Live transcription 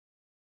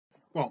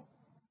Well,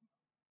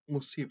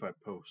 we'll see if I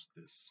post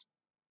this.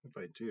 If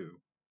I do,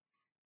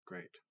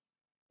 great.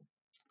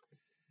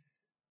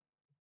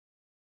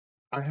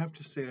 I have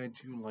to say, I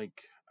do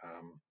like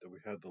that we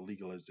had the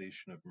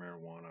legalization of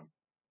marijuana.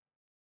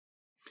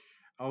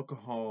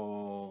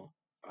 Alcohol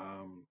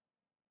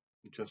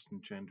just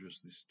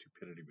engenders the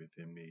stupidity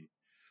within me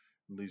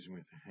and leaves me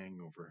with a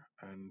hangover.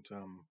 And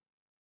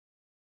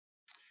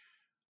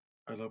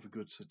I love a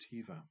good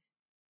sativa.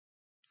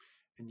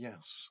 And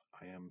yes,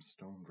 I am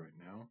stoned right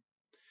now.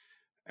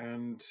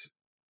 And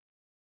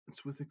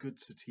it's with a good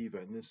sativa,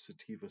 and this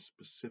sativa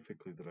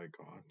specifically that I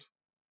got.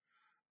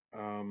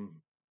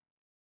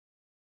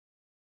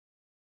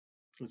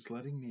 It's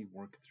letting me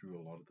work through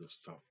a lot of the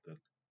stuff that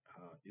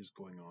is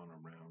going on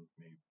around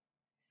me.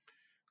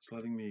 It's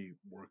letting me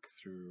work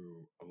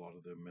through a lot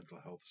of the mental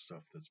health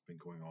stuff that's been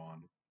going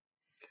on.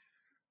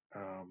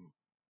 Um,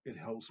 it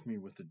helps me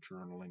with the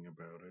journaling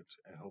about it.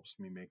 It helps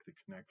me make the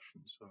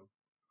connections of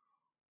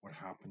what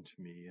happened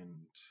to me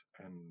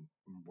and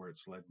where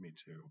it's led me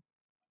to.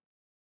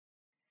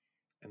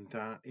 And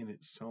that in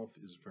itself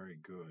is very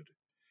good.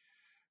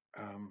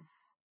 Um,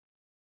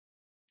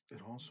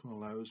 it also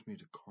allows me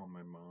to calm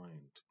my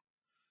mind.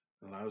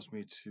 It allows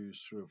me to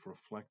sort of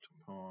reflect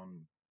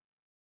upon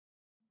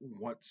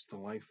what's the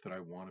life that I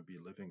want to be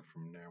living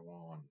from now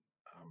on.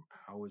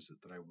 How is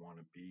it that I want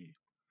to be?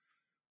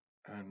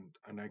 And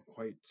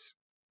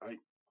I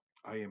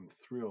I am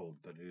thrilled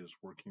that it is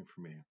working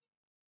for me.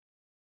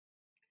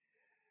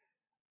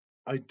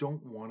 I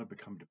don't want to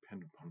become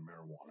dependent upon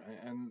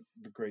marijuana. And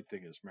the great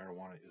thing is,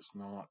 marijuana is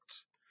not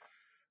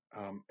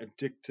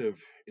addictive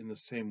in the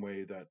same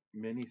way that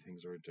many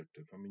things are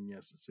addictive. I mean,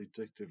 yes, it's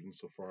addictive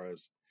insofar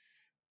as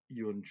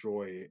you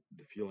enjoy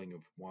the feeling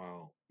of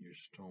while you're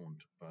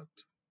stoned, but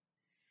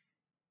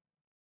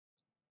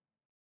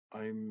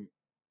I'm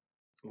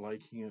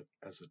liking it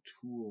as a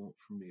tool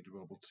for me to be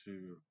able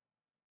to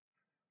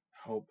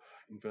help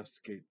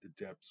investigate the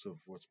depths of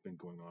what's been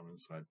going on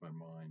inside my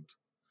mind.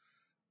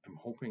 I'm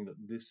hoping that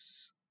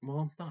well,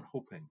 I'm not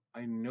hoping.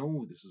 I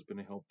know this has been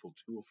a helpful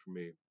tool for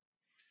me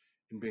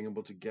in being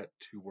able to get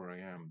to where I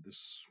am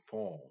this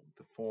fall,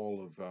 the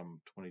fall of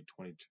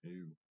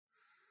 2022.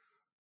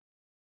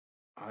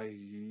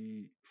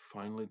 I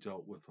finally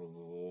dealt with a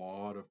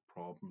lot of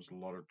problems, a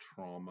lot of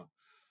trauma,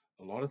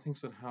 a lot of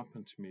things that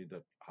happened to me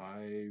that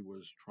I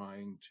was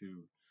trying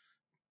to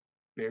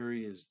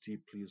bury as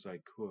deeply as I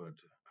could.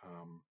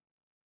 Um,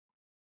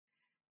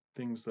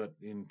 Things that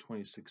in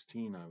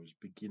 2016 I was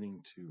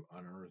beginning to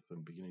unearth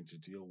and beginning to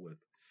deal with,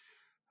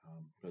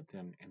 but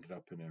then ended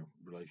up in a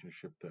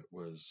relationship that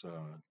was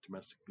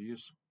domestic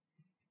abuse.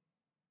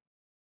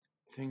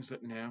 Things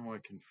that now I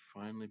can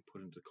finally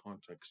put into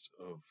context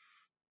of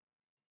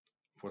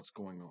what's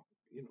going on,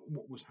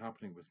 what was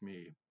happening with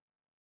me.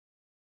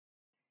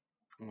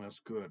 And that's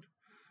good.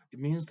 It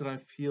means that I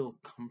feel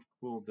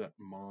comfortable that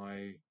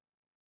my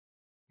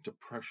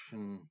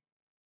depression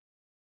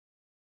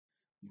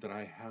that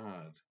I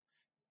had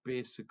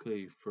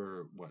basically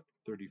for what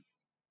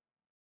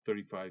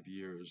 35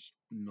 years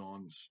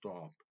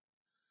nonstop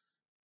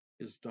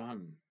is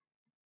done.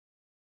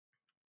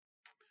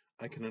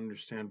 I can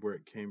understand where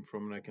it came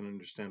from and I can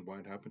understand why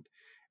it happened.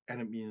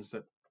 And it means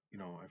that,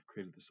 I've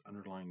created this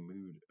underlying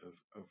mood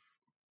of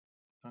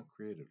not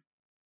created.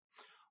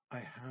 I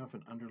have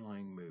an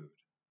underlying mood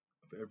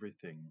of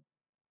everything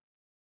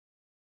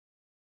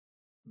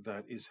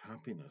that is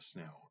happiness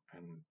now.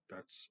 And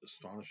that's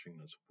astonishing.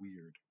 That's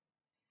weird.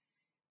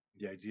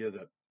 The idea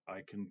that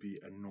I can be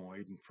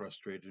annoyed and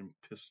frustrated and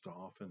pissed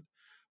off. And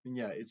I mean,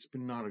 yeah, it's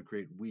been not a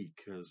great week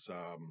because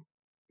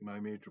my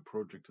major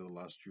project of the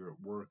last year at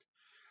work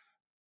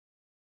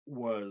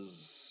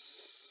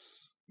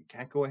was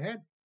can't go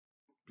ahead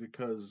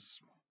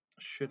because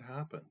shit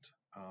happened.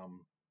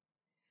 Um,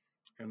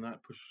 and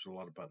that pushes a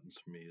lot of buttons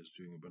for me is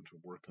doing a bunch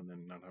of work and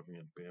then not having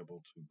it be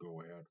able to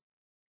go ahead.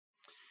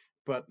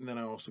 But then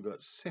I also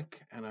got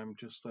sick and I'm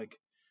just like,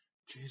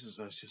 Jesus,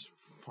 I was just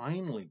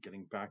finally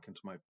getting back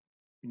into my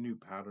new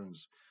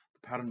patterns,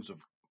 the patterns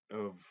of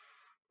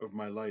of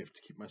my life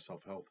to keep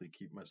myself healthy,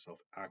 keep myself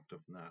active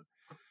and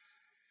that.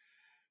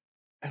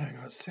 And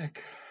I got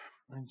sick.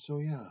 And so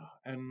yeah.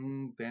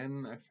 And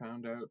then I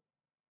found out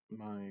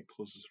my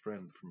closest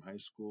friend from high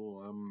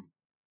school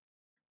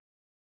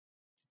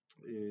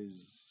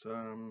is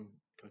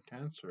got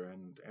cancer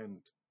and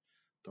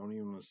don't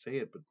even want to say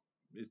it, but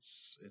it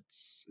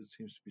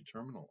seems to be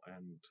terminal,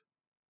 and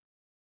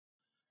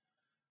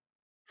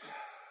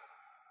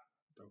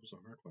that was a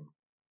hard one.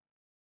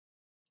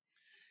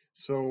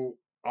 So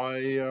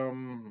I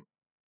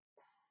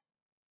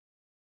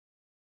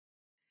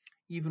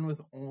even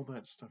with all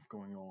that stuff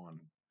going on,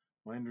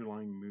 my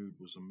underlying mood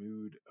was a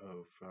mood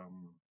of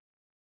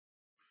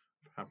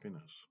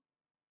happiness.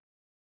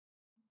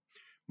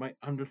 My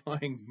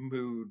underlying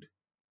mood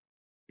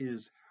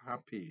is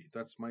happy.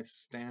 That's my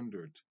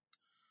standard.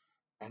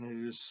 And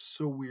it is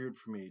so weird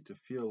for me to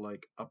feel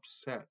like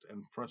upset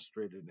and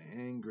frustrated and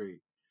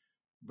angry,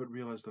 but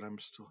realize that I'm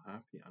still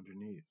happy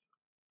underneath.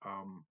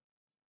 Um,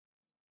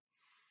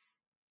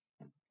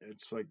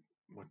 it's like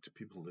what, do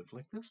people live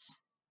like this?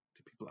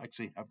 Do people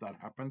actually have that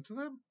happen to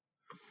them?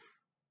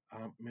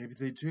 Maybe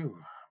they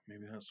do.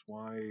 Maybe that's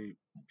why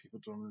people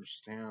don't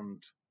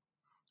understand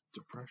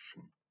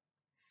depression,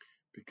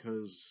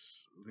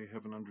 because they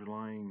have an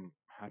underlying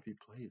happy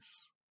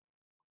place,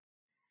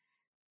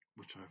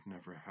 which I've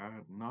never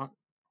had. Not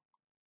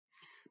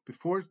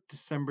before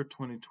December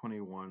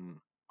 2021,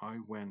 I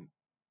went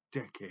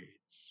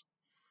decades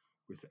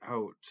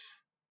without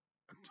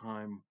a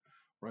time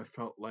where I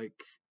felt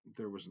like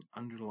there was an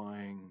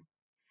underlying,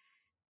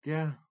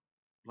 yeah,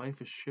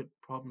 life is shit,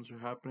 problems are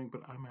happening,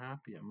 but I'm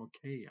happy, I'm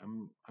okay,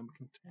 I'm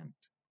content.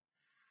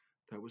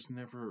 That was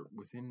never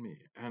within me,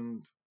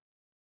 and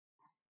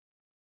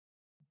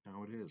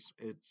now it is.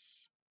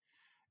 It's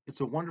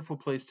a wonderful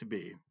place to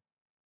be.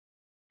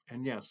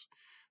 And yes,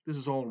 this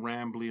is all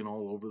rambly and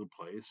all over the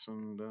place,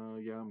 and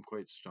yeah, I'm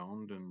quite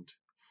stoned, and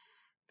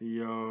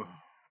the uh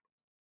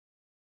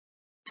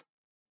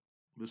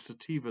the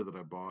sativa that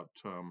I bought,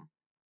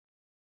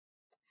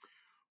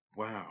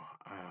 wow,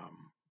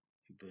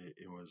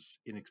 it was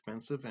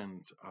inexpensive,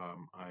 and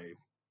I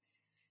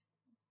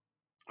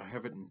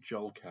have it in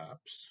gel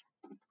caps.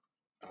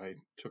 I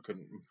took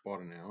and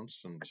bought an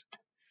ounce, and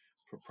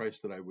for a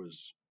price that I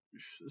was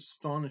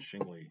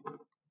astonishingly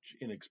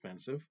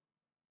inexpensive,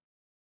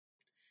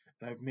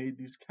 and I've made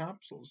these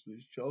capsules,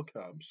 these gel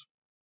caps.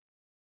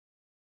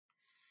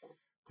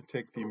 I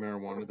take the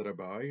marijuana that I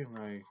buy and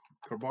I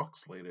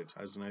carboxylate it,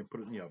 as in I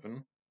put it in the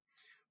oven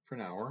for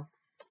an hour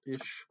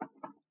ish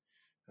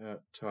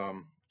at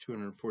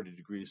 240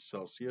 degrees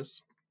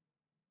Celsius,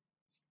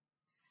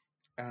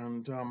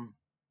 and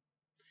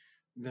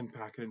then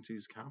pack it into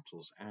these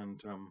capsules.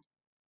 And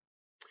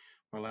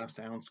my last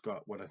ounce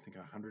got, what, I think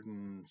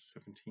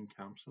 117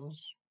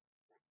 capsules.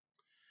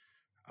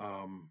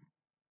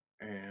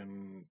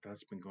 And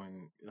that's been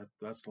going,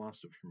 that's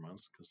lasted a few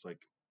months, because like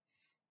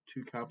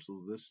 2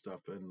 capsules of this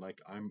stuff and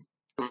like I'm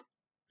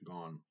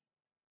gone.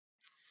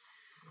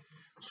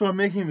 So I'm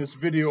making this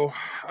video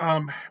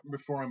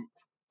before I'm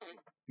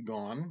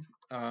gone.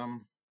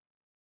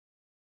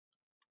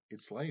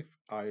 It's life.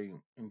 I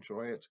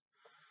enjoy it.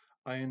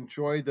 I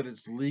enjoy that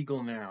it's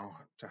legal now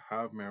to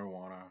have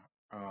marijuana.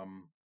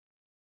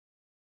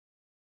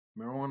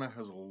 Marijuana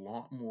has a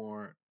lot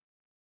more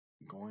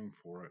going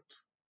for it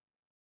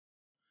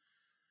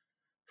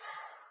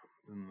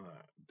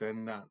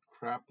than that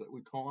crap that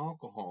we call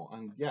alcohol.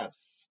 And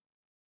yes,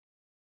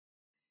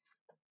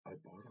 I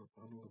bought a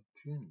bottle of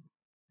gin,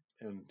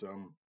 and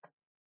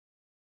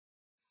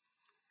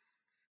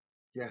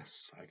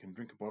yes, I can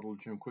drink a bottle of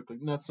gin quickly.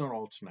 And that's not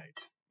all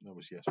tonight. That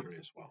was yesterday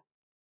as well.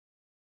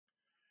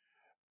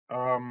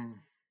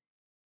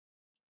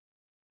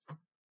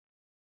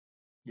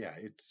 Yeah,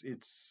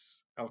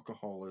 it's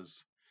alcohol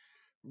is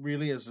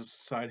really, as a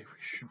society, we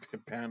should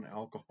ban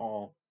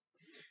alcohol.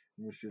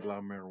 We should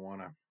allow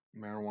marijuana.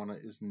 Marijuana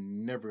is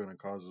never going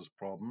to cause us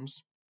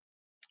problems.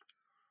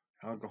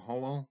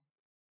 Alcohol,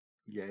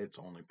 yeah, it's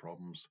only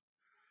problems.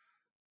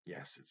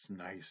 Yes, it's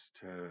nice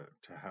to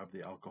have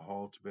the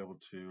alcohol to be able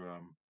to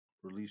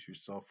release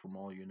yourself from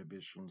all your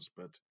inhibitions,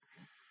 but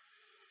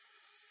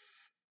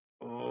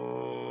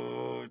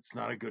oh, it's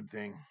not a good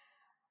thing.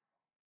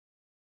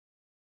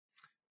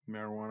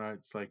 Marijuana,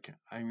 it's like,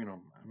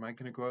 am I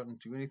going to go out and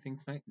do anything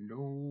tonight?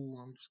 No,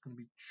 I'm just going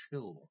to be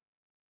chill.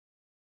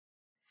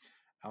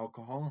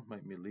 Alcohol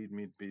might lead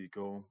me to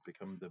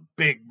become the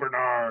big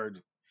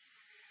Bernard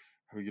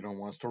who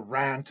wants to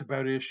rant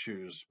about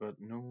issues, but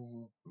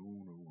no,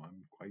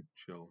 I'm quite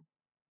chill.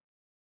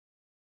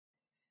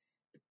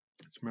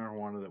 It's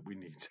marijuana that we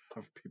need to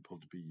have people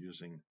to be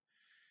using.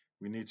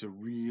 We need to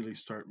really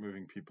start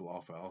moving people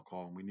off of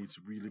alcohol, and we need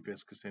to really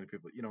basically say to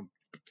people,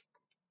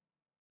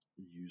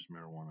 use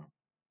marijuana.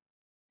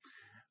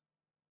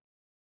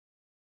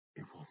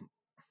 It won't.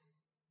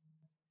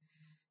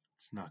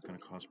 It's not going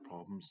to cause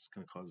problems. It's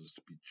going to cause us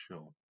to be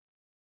chill,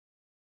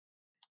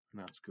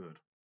 and that's good.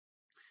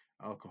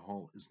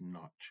 Alcohol is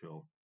not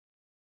chill.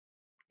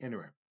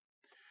 Anyway,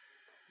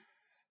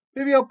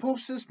 maybe I'll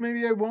post this.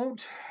 Maybe I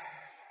won't.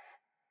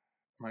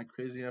 Am I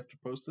crazy enough to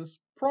post this?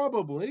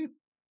 Probably.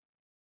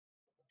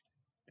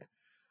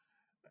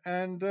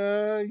 And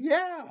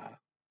yeah,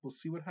 we'll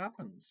see what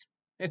happens.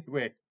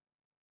 Anyway,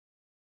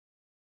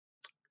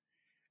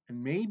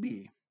 and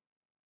maybe,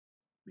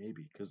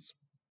 because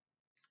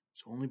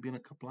it's only been a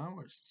couple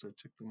hours since I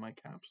took my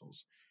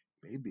capsules.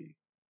 Maybe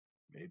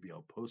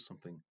I'll post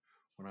something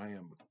when I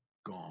am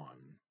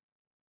gone.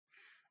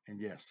 And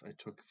yes, I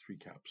took 3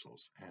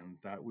 capsules, and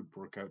that would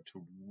work out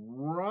to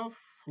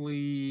roughly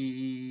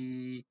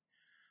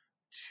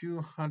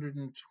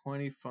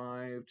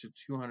 225 to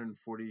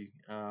 240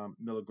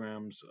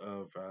 milligrams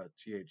of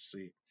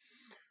THC,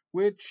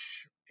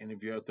 which, any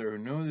of you out there who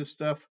know this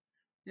stuff,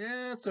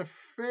 yeah, it's a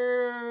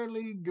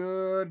fairly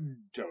good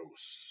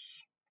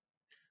dose.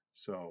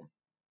 So,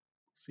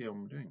 see how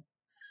I'm doing.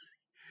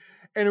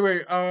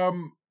 Anyway,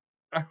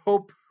 I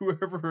hope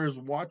whoever has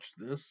watched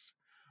this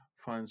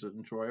finds it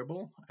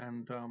enjoyable,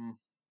 and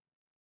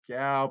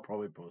yeah, I'll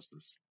probably post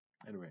this.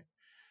 Anyway,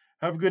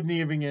 have a good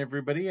evening,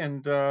 everybody,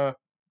 and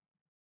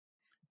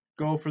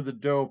Go for the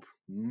dope,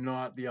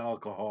 not the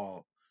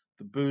alcohol.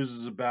 The booze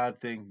is a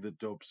bad thing. The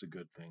dope's a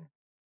good thing.